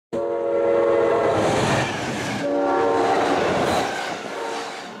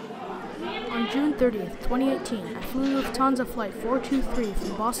30th, 2018, I flew Lufthansa Flight 423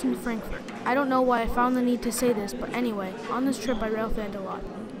 from Boston to Frankfurt. I don't know why I found the need to say this, but anyway, on this trip I railfanned a lot.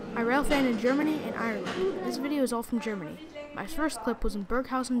 I railfanned in Germany and Ireland. This video is all from Germany. My first clip was in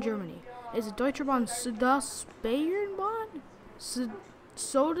Burghausen, Germany. Is it Deutsche Bahn Südostbayernbahn?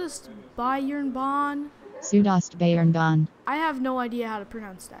 Südostbayernbahn? Südostbayernbahn. I have no idea how to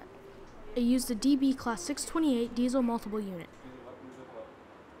pronounce that. It used a DB Class 628 diesel multiple unit.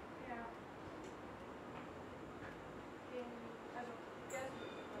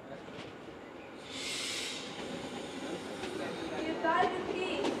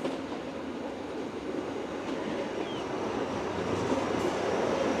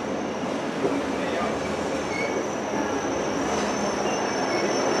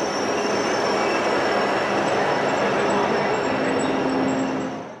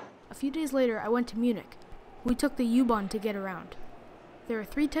 A few days later, I went to Munich. We took the U-Bahn to get around. There are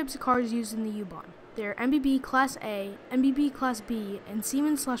 3 types of cars used in the U-Bahn. They are MBB Class A, MBB Class B, and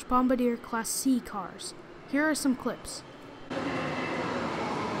Siemens/Bombardier Class C cars. Here are some clips.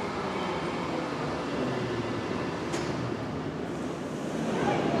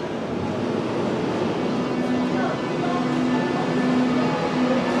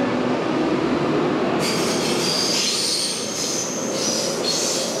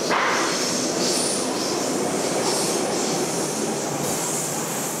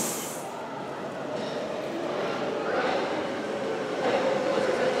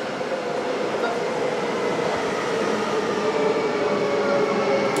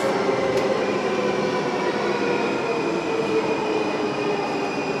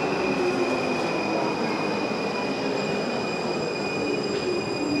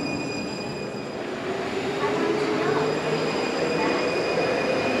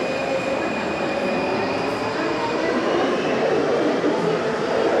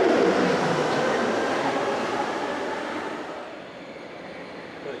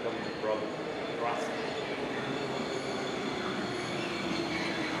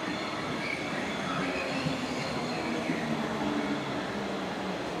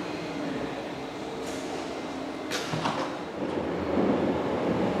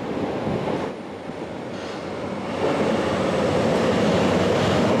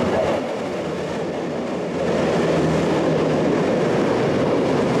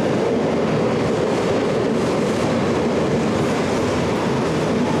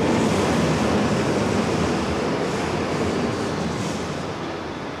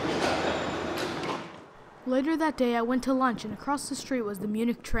 Later that day, I went to lunch, and across the street was the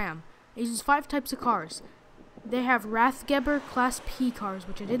Munich tram. It uses 5 types of cars. They have Rathgeber Class P cars,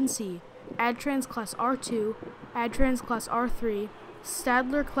 which I didn't see, Adtrans Class R2, Adtrans Class R3,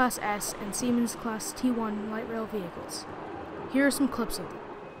 Stadler Class S, and Siemens Class T1 light rail vehicles. Here are some clips of them.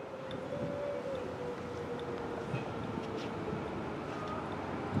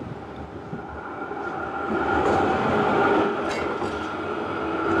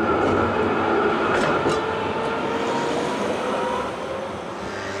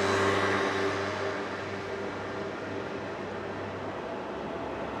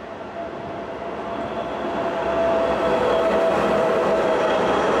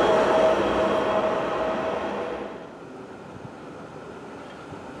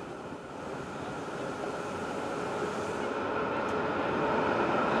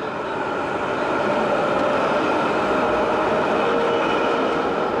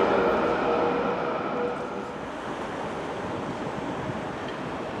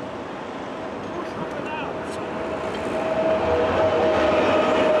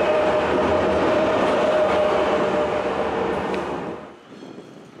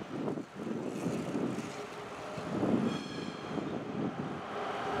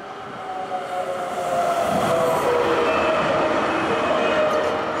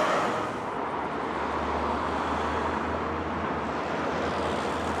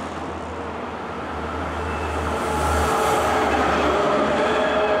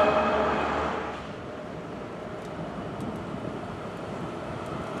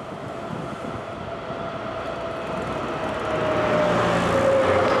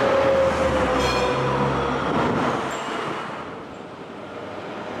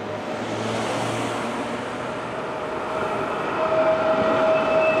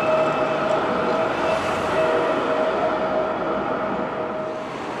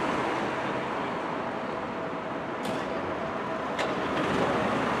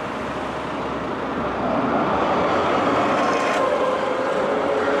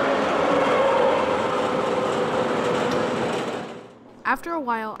 After a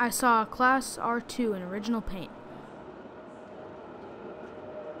while, I saw a Class R2 in original paint.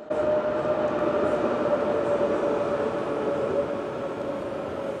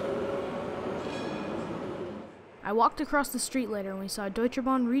 I walked across the street later and we saw a Deutsche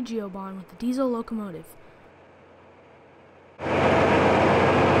Bahn Regiobahn with a diesel locomotive.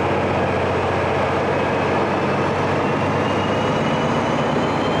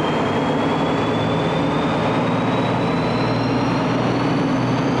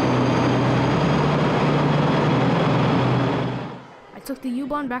 I took the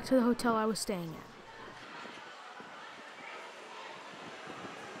U-Bahn back to the hotel I was staying at.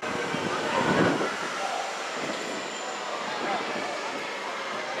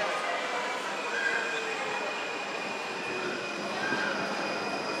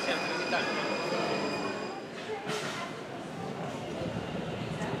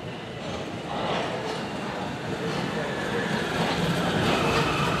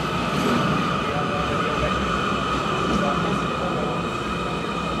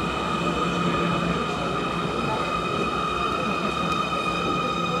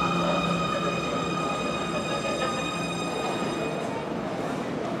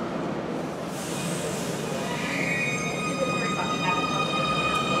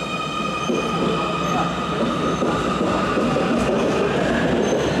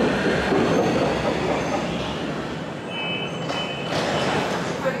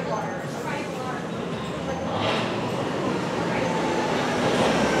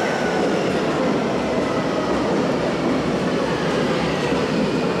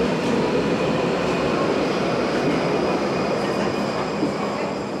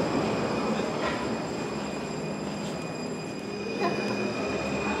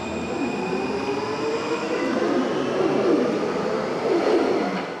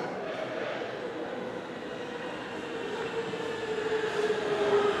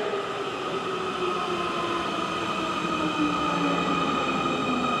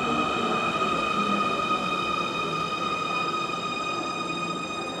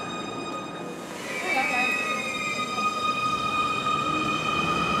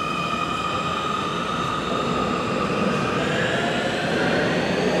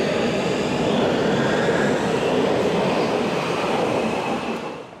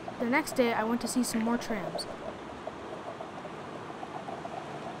 The next day, I went to see some more trams.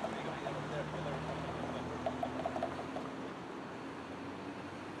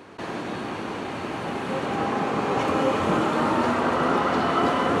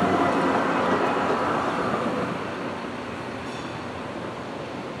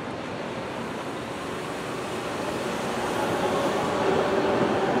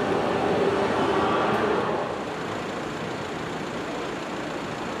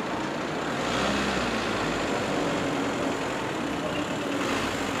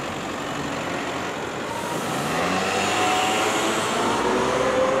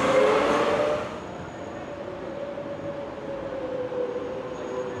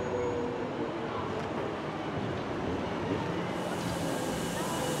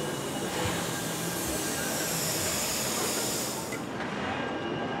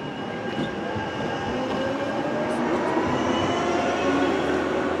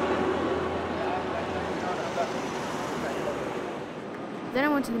 Then I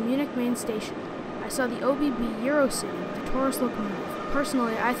went to the Munich main station. I saw the OBB Eurocity with the Taurus locomotive.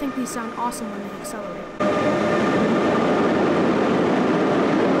 Personally, I think these sound awesome when they accelerate.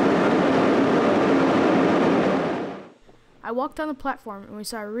 I walked on the platform and we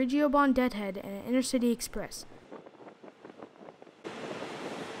saw a Regiobahn Deadhead and an Intercity Express.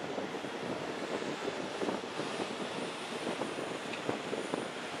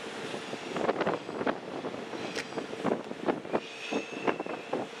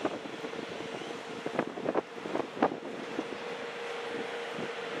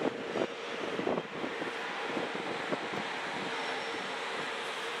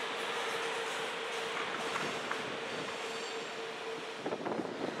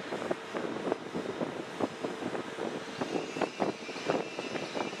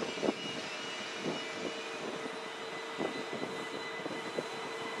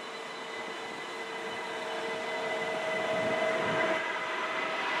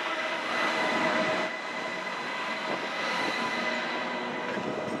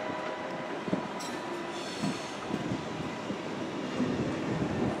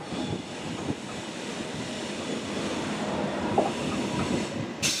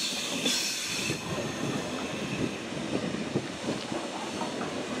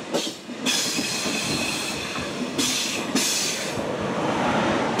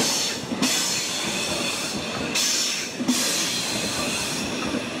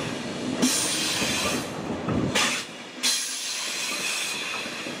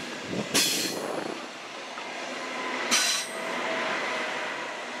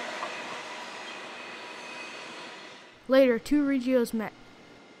 Later, two Regios met.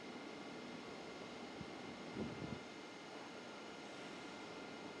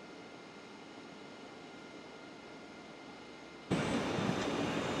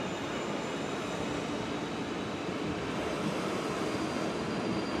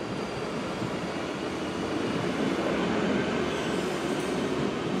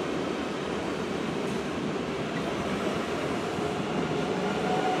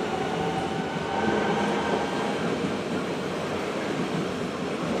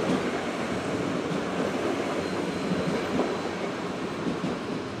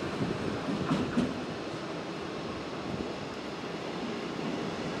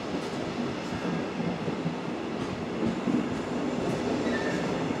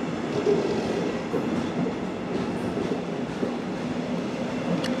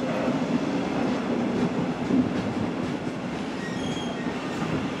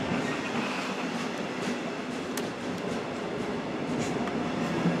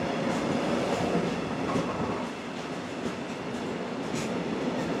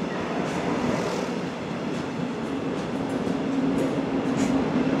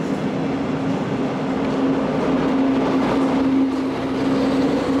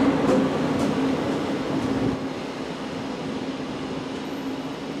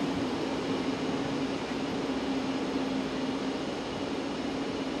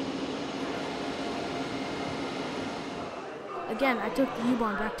 Again, I took the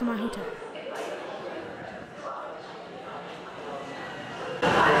U-Bahn back to my hotel.